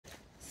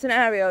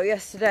scenario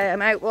yesterday.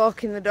 I'm out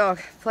walking the dog,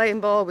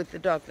 playing ball with the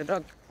dog. The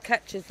dog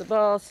catches the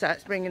ball,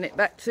 starts bringing it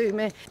back to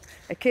me.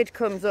 A kid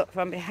comes up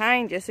from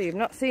behind you, so you've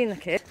not seen the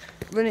kid,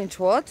 running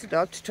towards the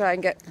dog to try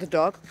and get the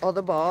dog or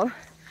the ball.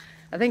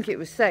 I think it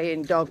was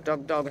saying dog,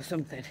 dog, dog or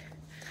something.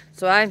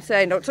 So I'm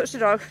saying, don't touch the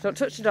dog, don't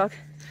touch the dog.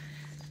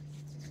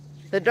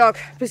 The dog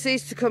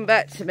proceeds to come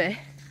back to me.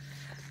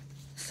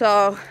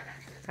 So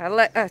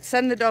I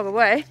send the dog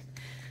away,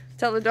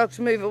 tell the dog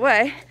to move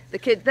away. The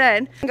kid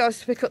then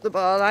goes to pick up the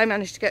ball. I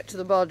managed to get to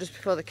the ball just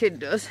before the kid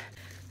does.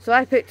 So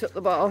I picked up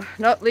the ball,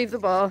 not leave the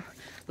ball,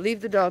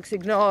 leave the dogs,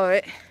 ignore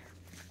it.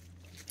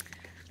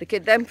 The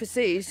kid then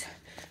proceeds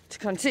to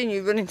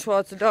continue running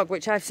towards the dog,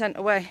 which I've sent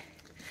away.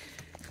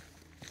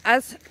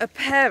 As a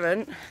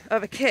parent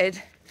of a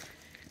kid,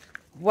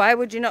 why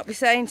would you not be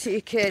saying to your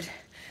kid,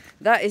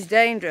 that is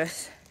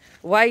dangerous?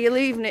 Why are you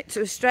leaving it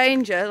to a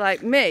stranger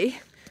like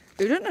me,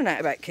 who doesn't know nothing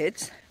about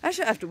kids? I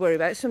shouldn't have to worry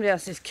about somebody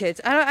else's kids.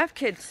 I don't have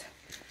kids.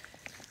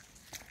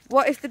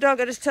 What if the dog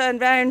had just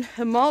turned round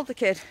and mauled the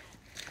kid?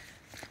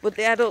 Would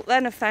the adult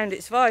then have found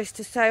its voice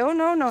to say, oh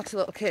no, naughty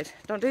little kid,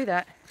 don't do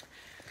that?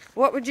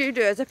 What would you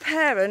do as a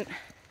parent?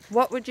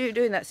 What would you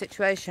do in that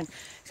situation?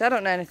 Because I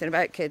don't know anything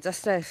about kids. I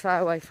stay as far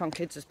away from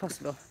kids as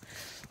possible.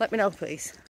 Let me know, please.